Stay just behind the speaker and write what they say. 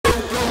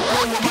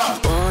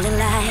Falling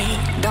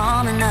like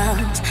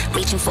dominoes,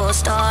 reaching for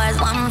stars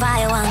one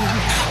by one.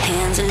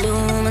 Hands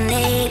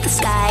illuminate the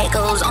sky, it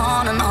goes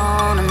on and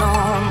on and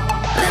on.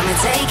 Let me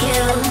take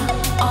you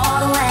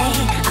all the way,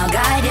 I'll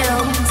guide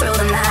you through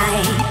the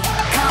night.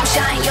 Come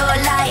shine your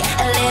light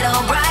a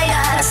little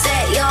brighter,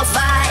 set your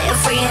fire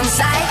free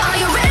inside. Are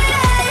you ready?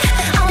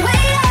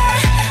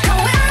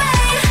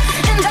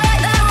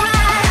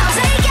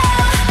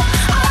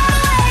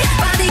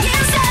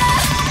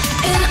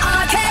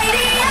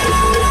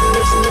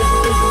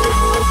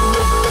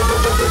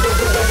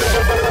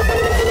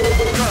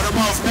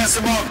 Mess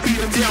 'em up, beat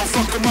 'em down,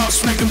 fuck 'em up,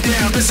 smack 'em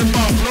down, listen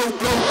up,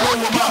 blow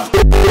 'em up.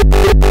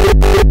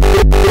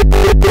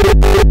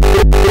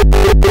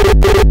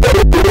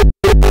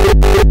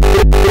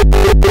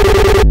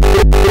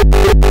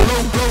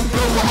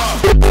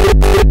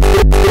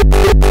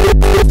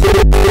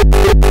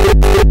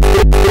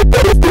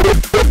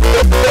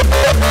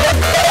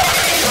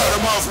 Cut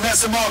 'em off,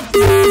 mess 'em up,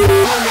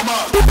 blow 'em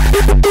up.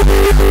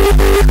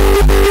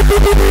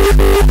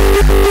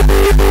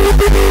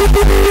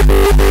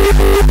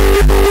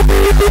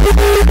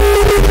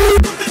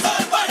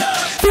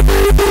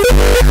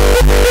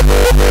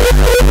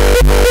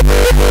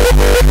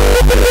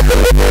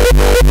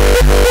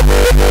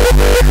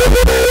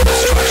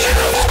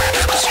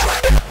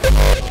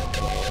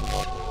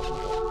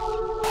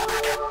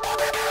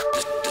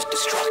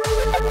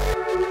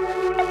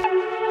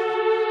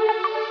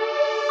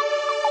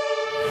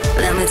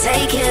 Let me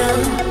take you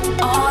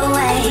all the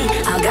way,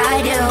 I'll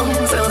guide you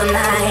through the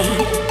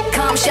night.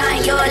 Come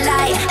shine your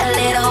light a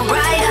little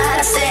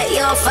brighter, set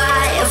your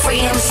fire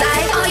free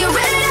inside. Are you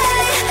ready?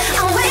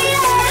 I'm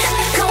waiting,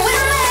 come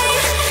with me,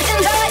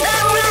 enjoy the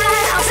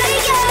ride. I'll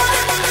take you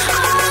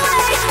all the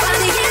way, by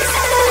the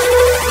inside,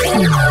 in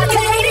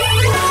Arcadia.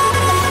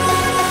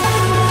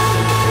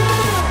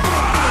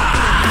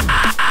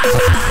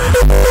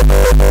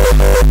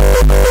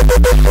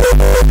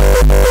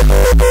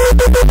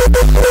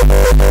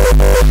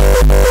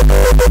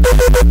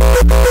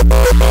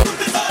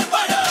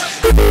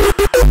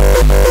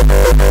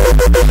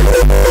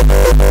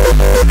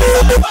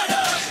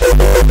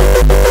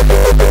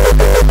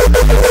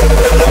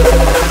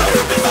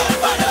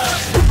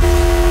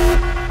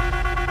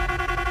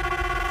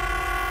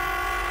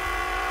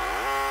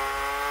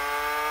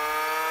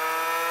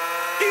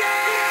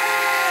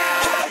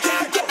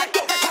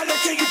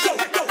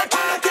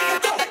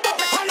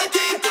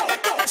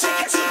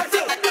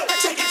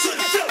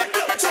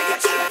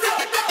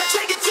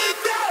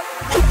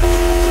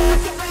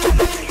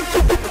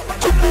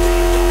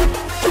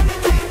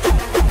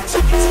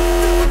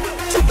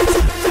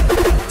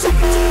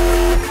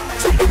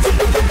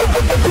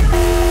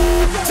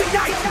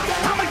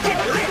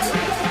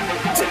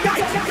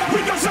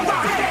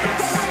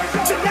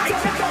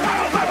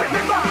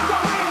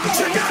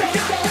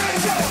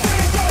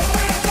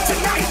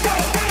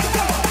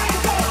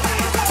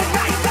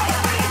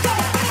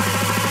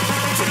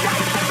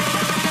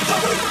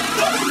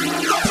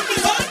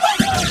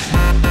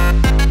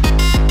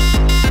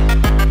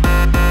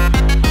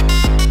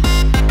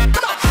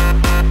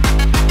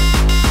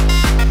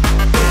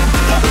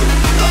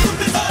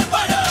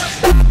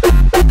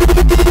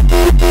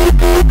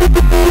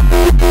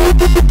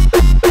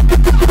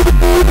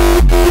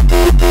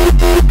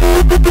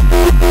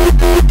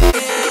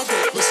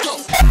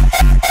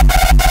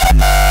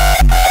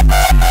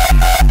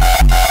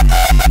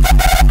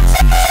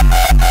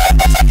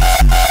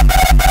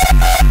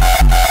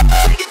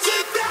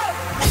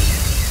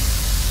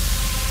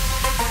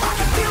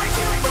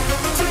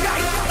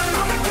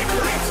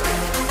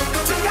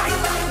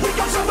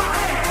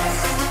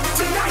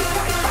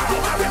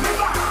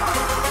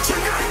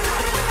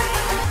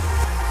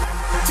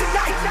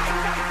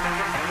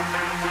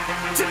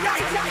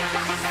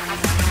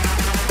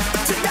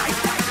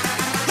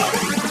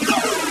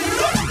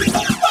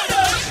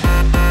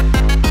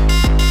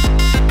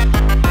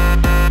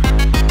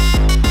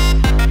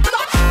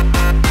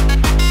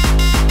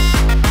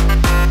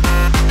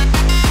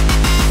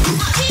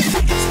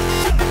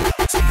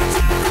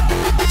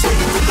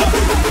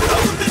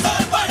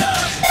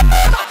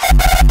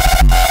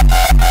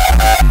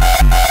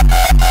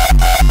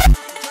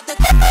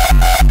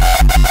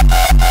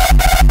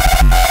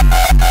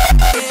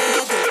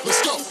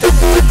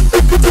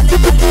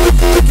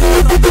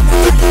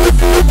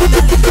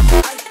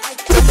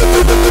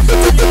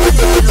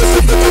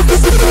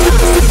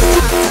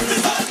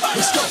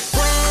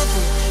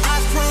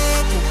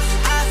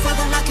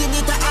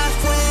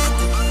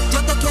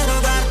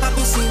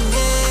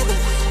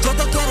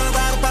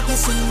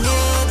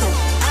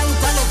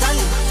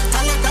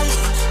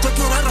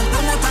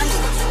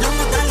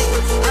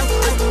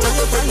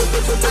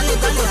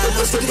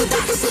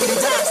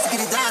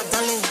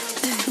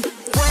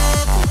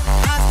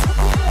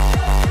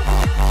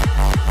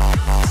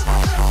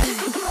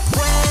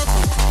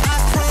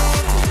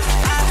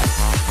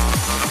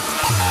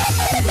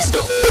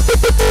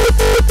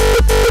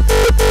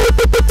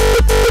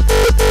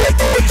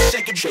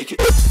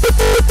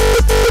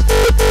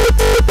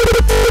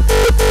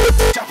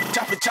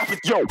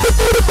 Like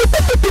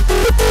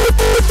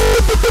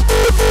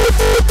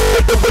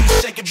the way you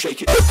shake it,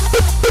 shake it.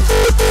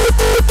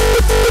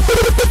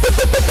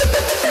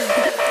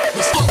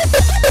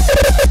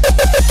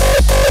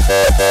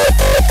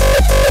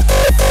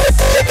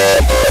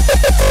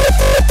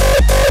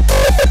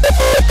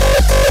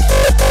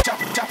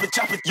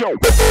 Chop it, yo. I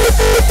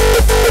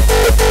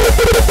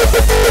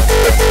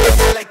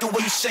like the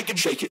way you shake it,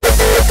 shake it. I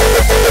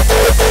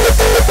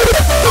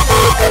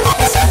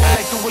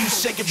like the way you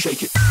shake it,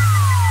 shake it.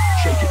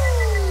 Shake it.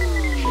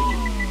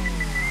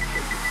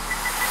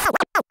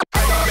 I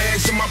got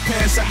bags in my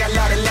pants, I got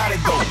lot of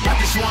go. I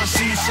just wanna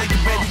see you shake it,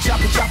 baby,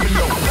 chop it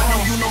low. I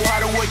know you know how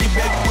to work it,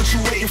 baby, what you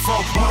waiting for?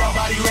 Move that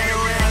body right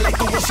around like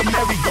the way some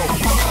merry-go.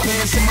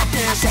 Pants in my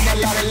pants, I got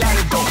lot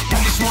of go.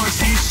 I just wanna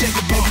see you shake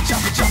it, baby,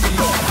 chop it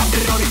low. I'm the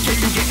only kid,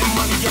 you getting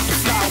money up the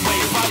flyway.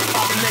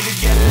 Pop a nigga,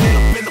 get lit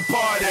up in the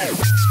party.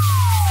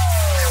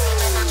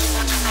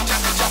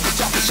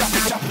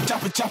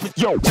 Chop it,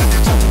 yo.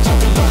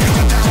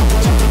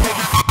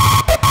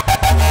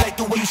 I like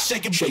the way you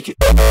shake it, shake it.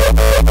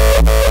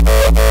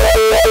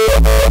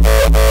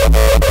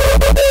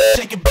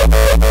 Shake it.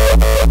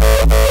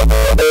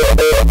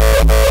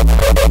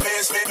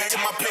 Pants, baby, to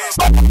my pants.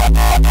 I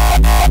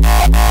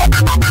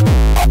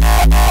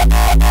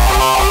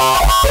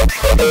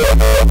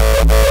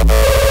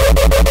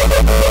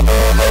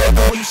like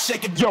the way you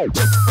shake it, yo.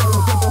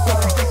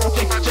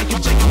 Shake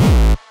it.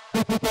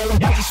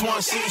 I just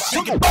wanna see you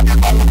shake it. I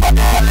got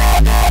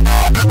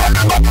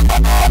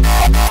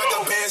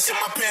bands in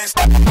my pants.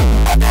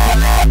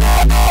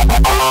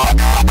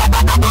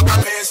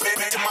 Pants,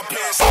 baby, to my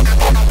pants.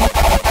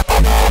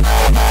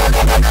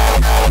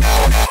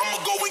 I'ma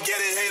go and get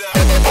it, hater.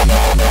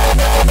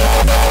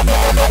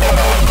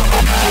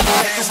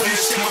 Pants, baby,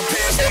 in my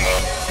pants.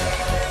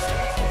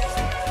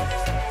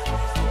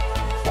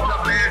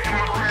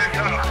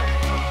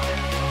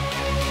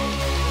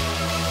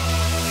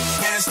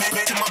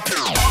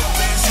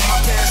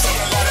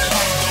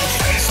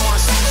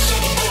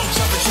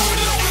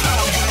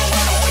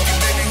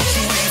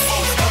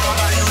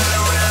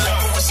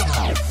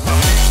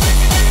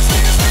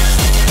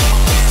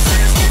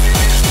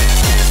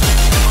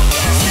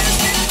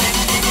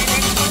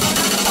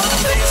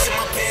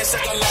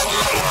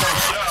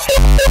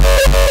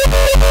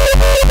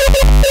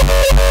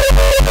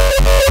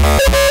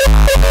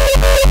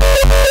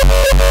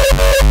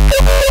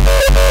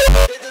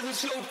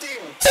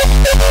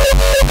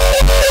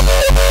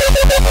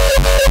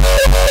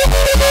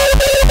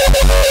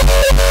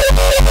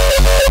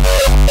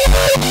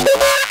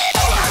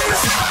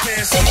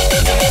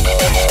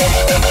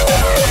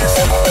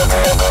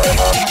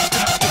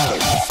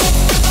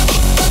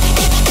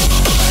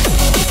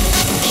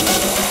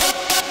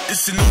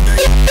 It's a new day.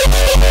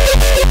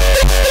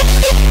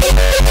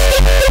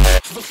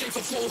 We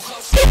geven vol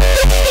gas.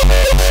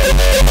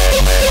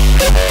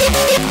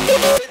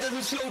 Dit is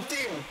een slow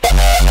team.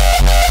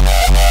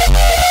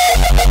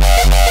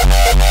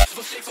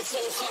 We geven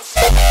vol gas.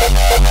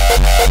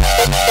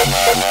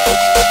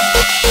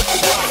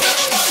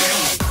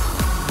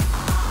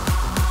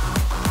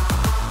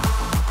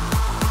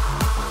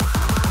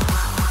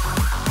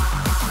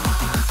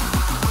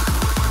 Dit is een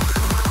slow team.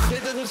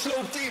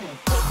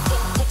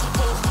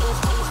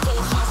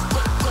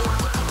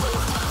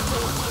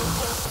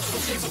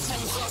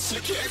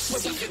 Slik je extra,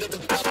 zeg je dat de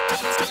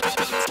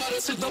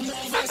pannen zit dan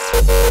mooi west.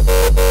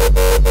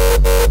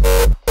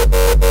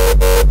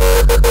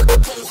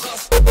 Vol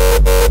gas.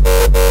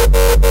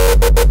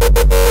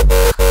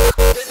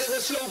 Dit is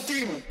een slow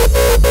team.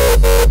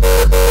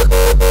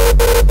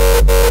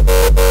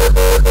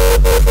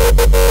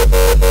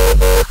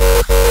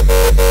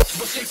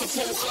 We geven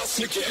vol gas,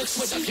 slik je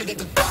extra, zeg je dat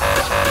de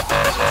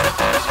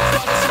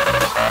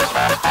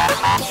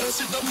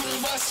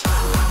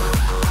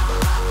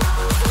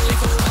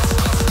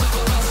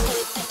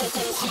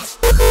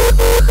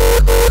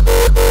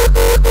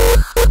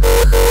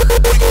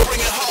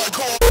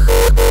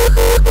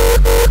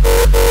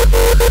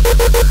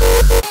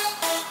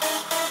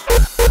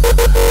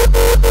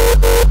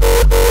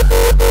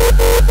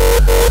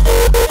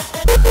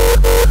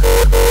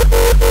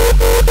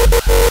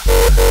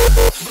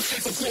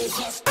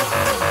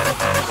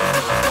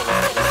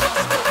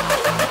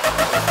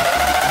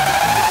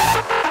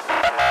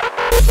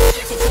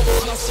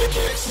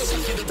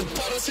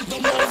pannen zit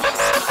dan mooi west.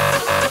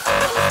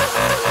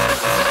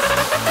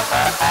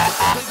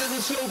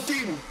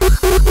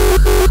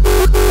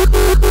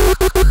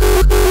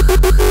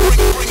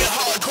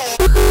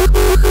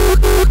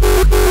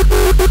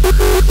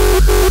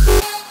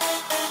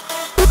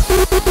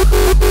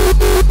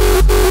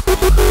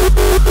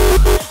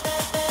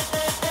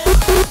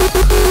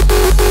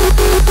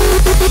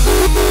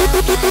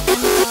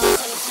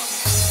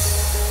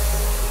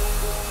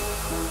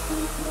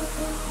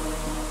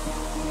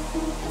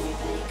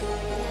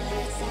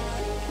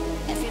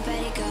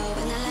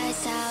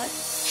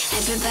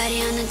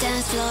 Everybody on the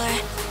dance floor.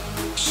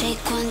 Shake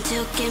 1,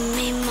 2, give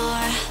me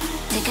more.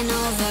 Taking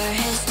over,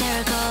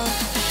 hysterical.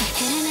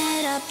 Hitting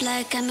it up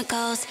like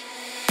chemicals.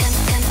 Go,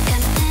 go,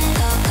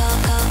 go, go,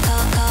 go, go,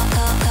 go,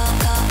 go, go.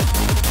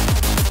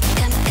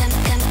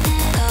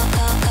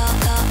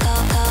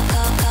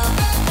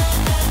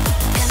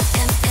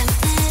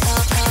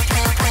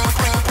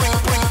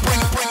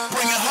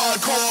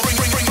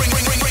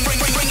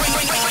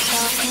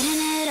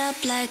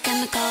 like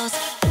chemicals.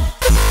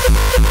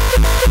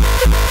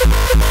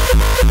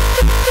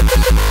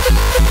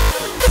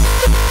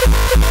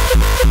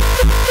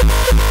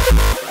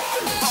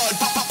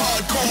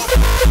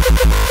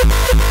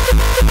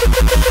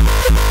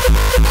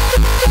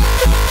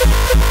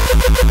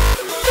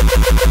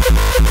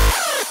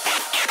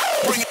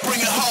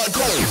 Bring it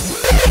hardcore.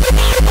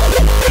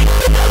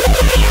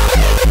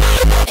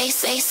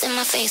 Face in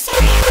my face.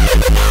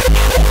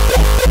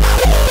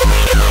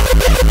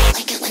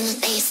 Like it when the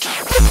bass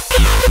drops.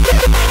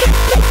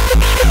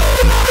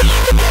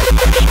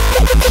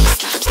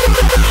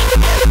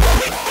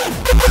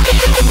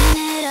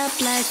 Hitting it up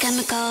like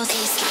chemicals.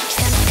 Bass drops.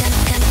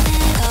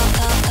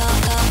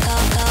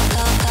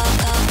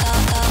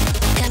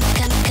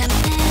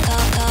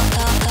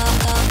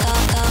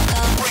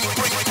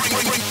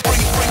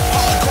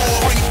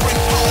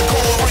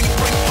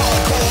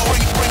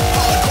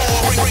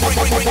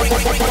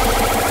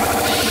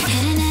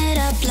 Hitting it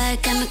up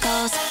like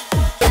chemicals.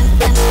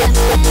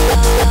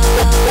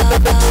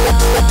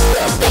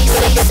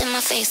 Face in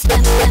my face.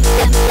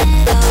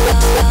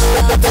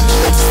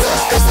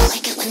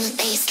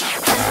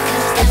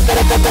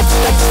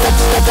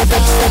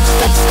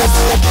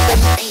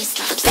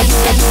 Tell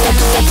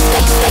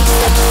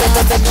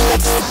me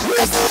what you thought,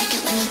 'cause I like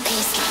it when the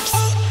bass drops.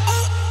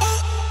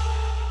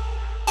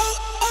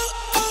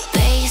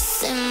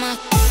 Bass in my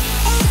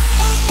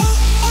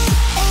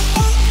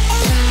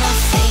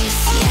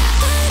face, yeah.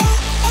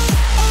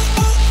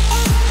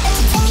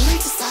 Tell me when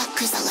to stop,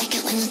 'cause I like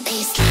it when the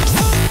bass drops.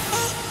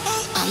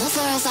 On the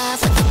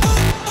 405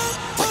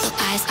 with the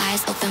eyes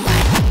open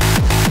wide.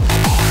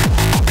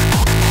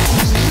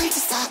 Tell me when to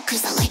stop,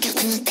 'cause I like it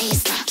when the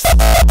bass drops.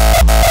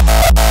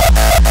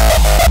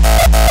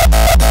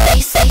 The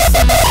bass in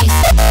my face.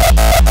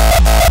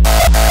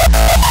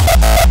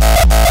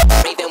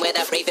 Breathing with a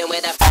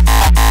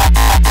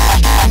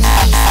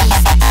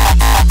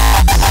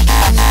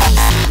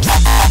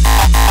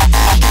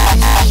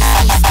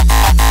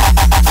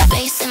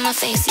bass in my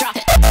face, drop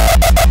it.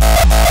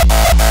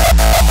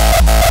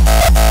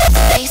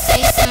 Bass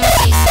in my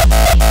face.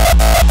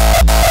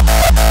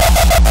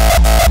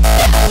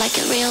 Yeah, I like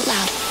it real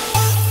loud.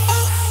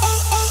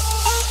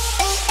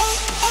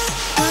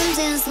 Come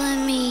dance with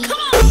me.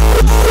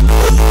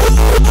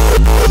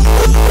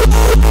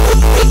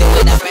 Breathing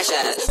with the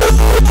pressure.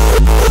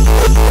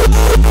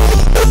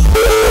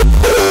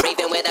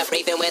 Breathing with a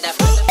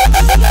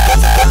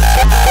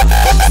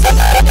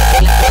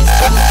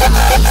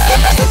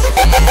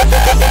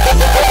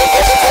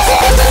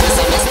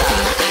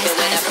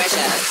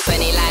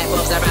Funny light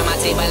bulbs around my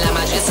table and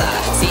my dresser.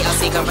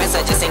 CLC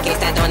compressor just in case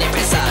that don't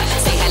impress her.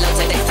 Say hello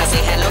to Dexter,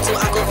 say hello to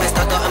Uncle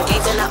Fester. Got him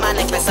gauging up my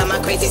necklace and my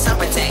crazy sun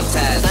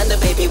protectors. Thunder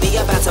baby, we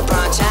about to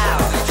branch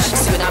out.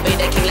 Soon I'll be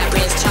the king like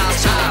Prince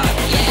Charles.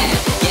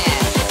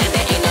 Yeah, and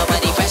there ain't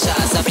nobody fresher.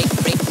 So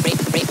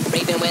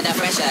breathing with the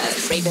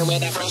freshers. Breathing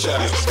with the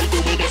freshers.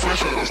 Breathing with the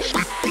freshers.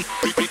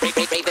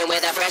 Breathing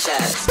with the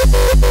freshers.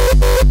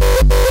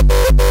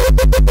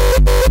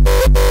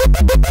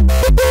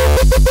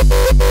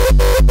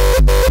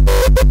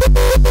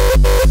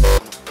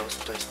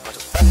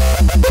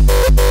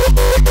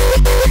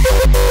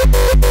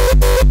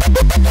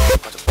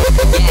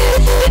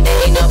 Yeah, and there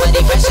ain't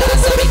nobody fresher.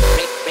 So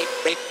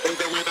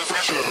breathing with the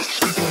freshers.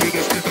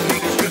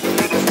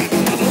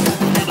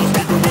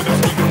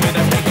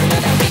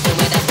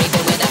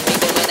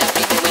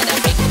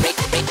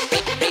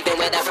 Breathing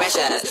with the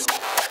freshers.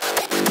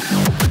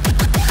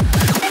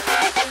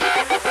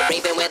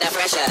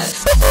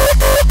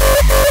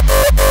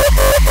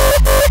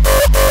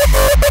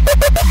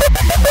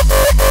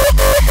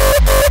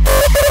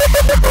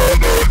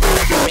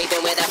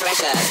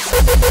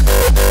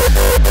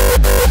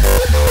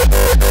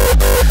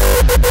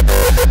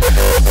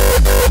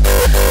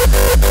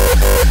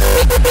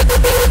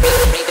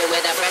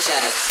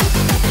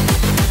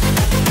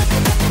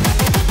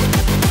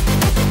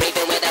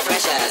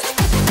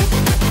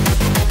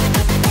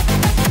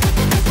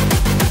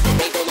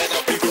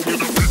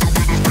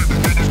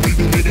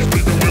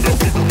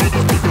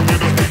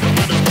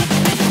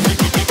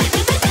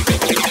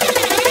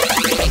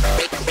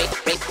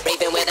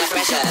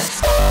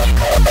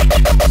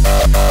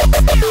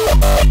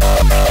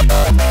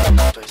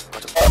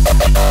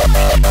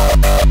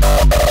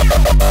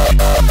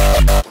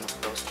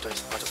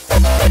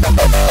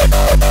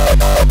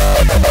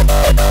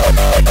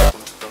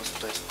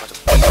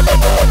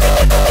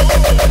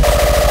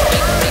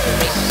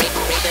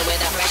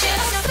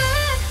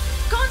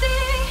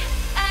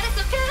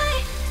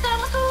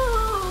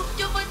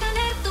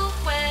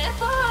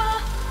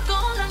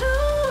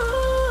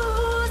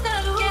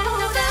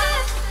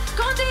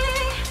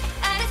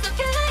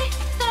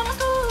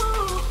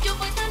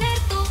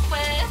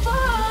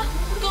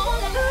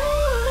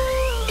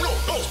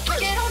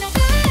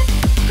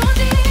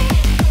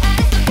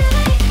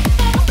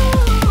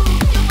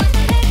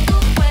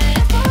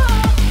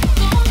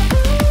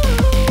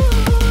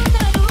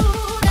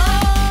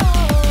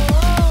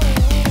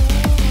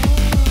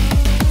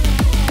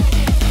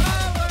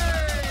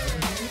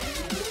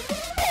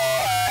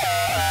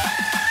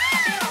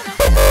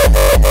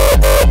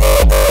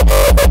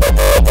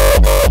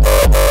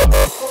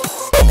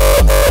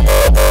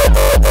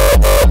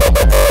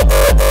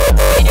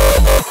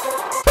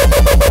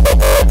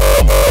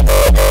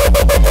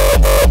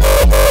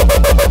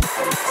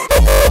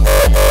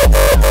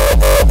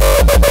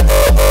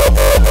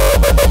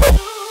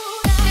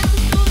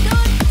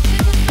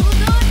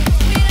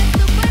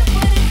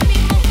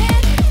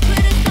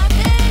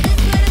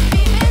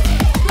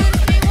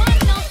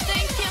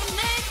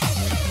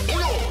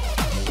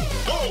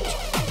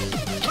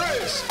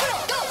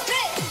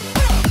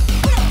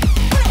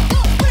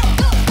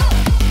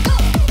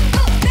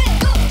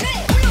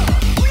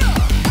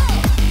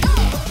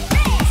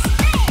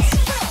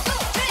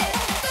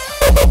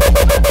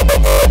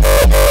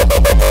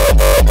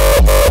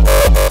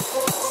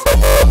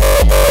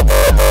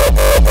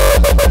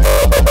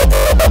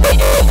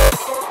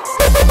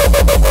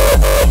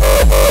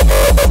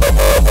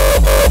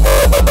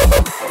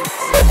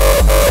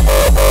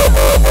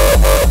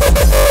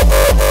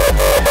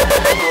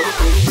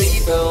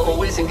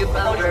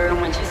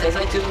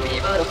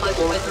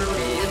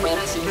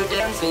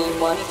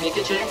 make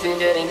a chance in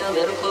getting a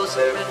little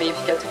closer and maybe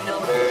get to know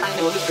her. I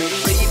know this pretty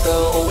lady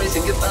girl, always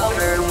think about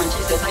her. When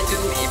she says hi to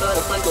me,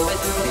 butterflies going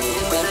through me.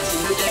 And when I see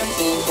her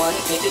dancing,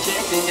 wanna take a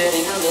chance in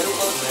getting a little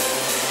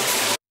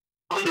closer.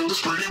 I know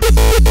this pretty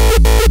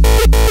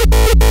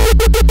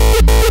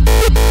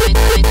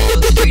I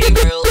know this pretty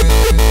girl,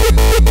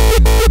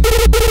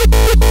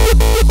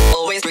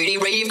 always pretty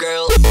rave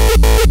girl.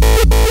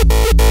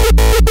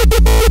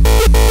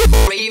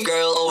 Rave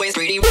girl, always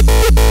pretty.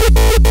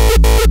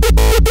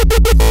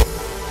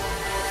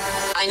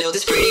 I know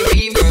this pretty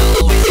rave girl,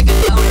 always think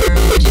about her.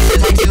 When she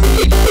says hi to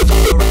me,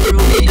 butterflies go right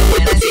through me. And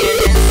when I see her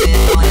dancing,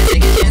 wanna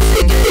take a chance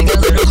and getting a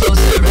little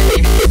closer and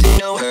maybe get to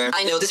know her.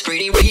 I know this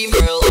pretty rave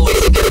girl, always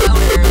think about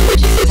her. When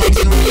she says hi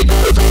to me,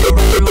 butterflies go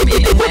right through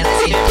me. And when I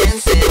see her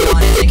dancing,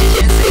 wanna take a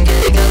chance and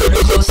getting a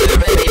little closer and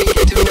maybe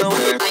get to know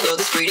her. I know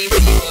this pretty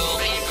rave girl.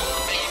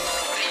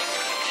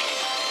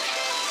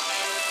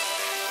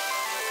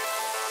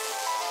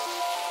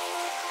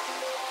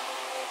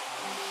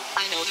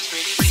 I know this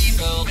pretty rave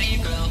girl,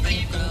 rave girl,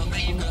 rave girl,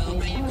 rave girl,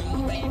 rave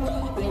girl, rave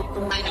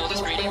girl. I know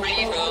this pretty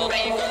rave girl,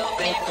 rave girl,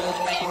 rave girl,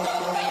 rave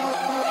girl, rave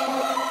girl.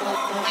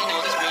 I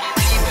know this pretty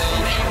rave girl,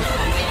 rave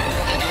girl, rave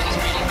girl. I know this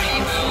pretty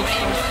rave girl,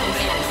 rave girl,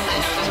 rave girl.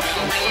 I know this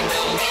pretty rave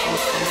girl, rave girl,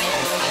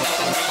 rave girl. I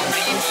know this pretty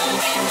rave girl,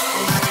 rave girl.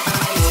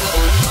 I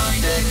wanna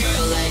find a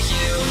girl like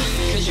you,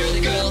 'cause you're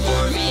the girl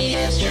for me,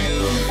 it's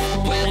true.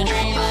 When I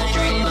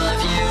dream of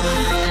you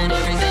and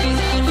everything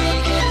that we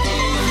can do.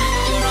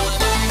 You're on my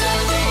mind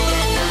all day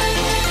and night.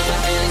 My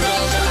feelings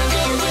grow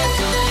stronger with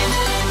time.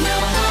 Now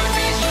my heart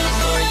beats just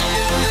for you.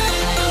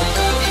 I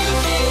hope you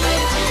feel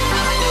it too.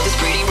 I know this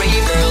pretty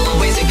rave girl,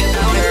 always think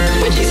about her.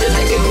 When she says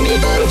hi to me,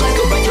 butterflies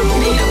go right through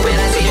me. And when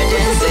I see her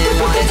dancing,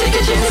 wanna take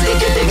a chance and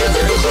getting a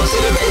little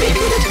closer and maybe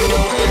get to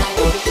know her. I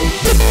know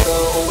this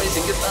girl, always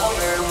think about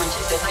her. When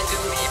she says hi to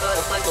me,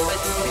 butterflies go right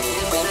through me.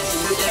 And when I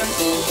see her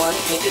dancing,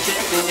 wanna take a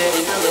chance and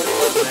getting a little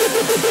closer.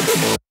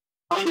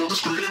 I know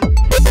this pretty.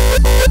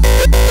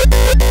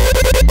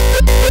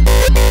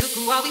 Look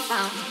who all we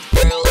found.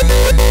 Girl,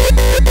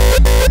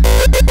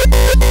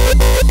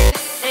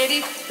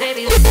 baby,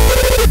 baby,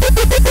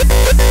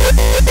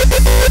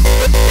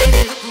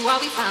 baby, look who all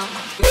we found.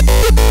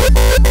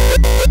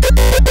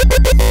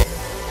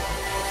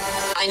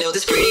 I know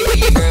this pretty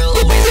rave girl,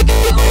 always think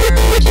about her.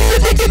 When she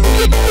says hi to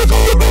me,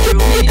 butterflies go right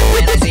through me. And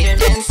when I see her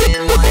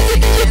dancing, wanna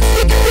take a chance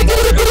and getting a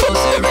little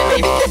closer and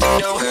maybe get to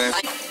know her.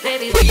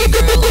 Baby, rave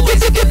girl, always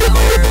think about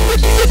her. When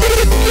she says hi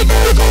to me,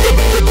 butterflies go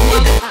right through me.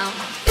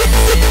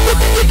 Dancing,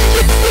 wanna take a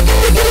chance and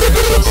getting a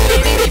little closer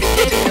and maybe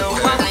get to know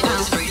her. I know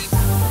this pretty.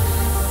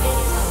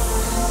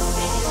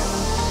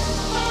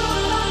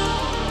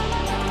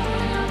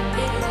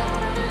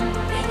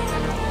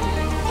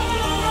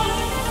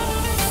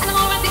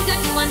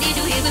 One day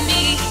you here with me,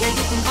 yeah,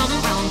 you can come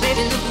around,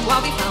 baby, look who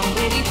all we found,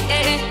 baby,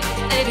 yeah,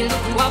 baby,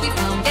 look who all we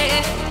found,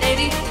 yeah,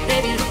 baby,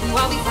 baby, look who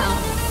all we found.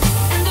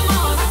 And the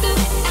more I do,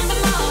 and the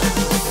more,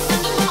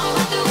 and the more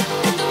I do,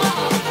 and the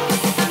more,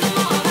 and the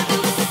more I do, and the more I do, yeah. And the more I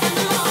do, and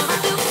the more I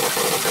do.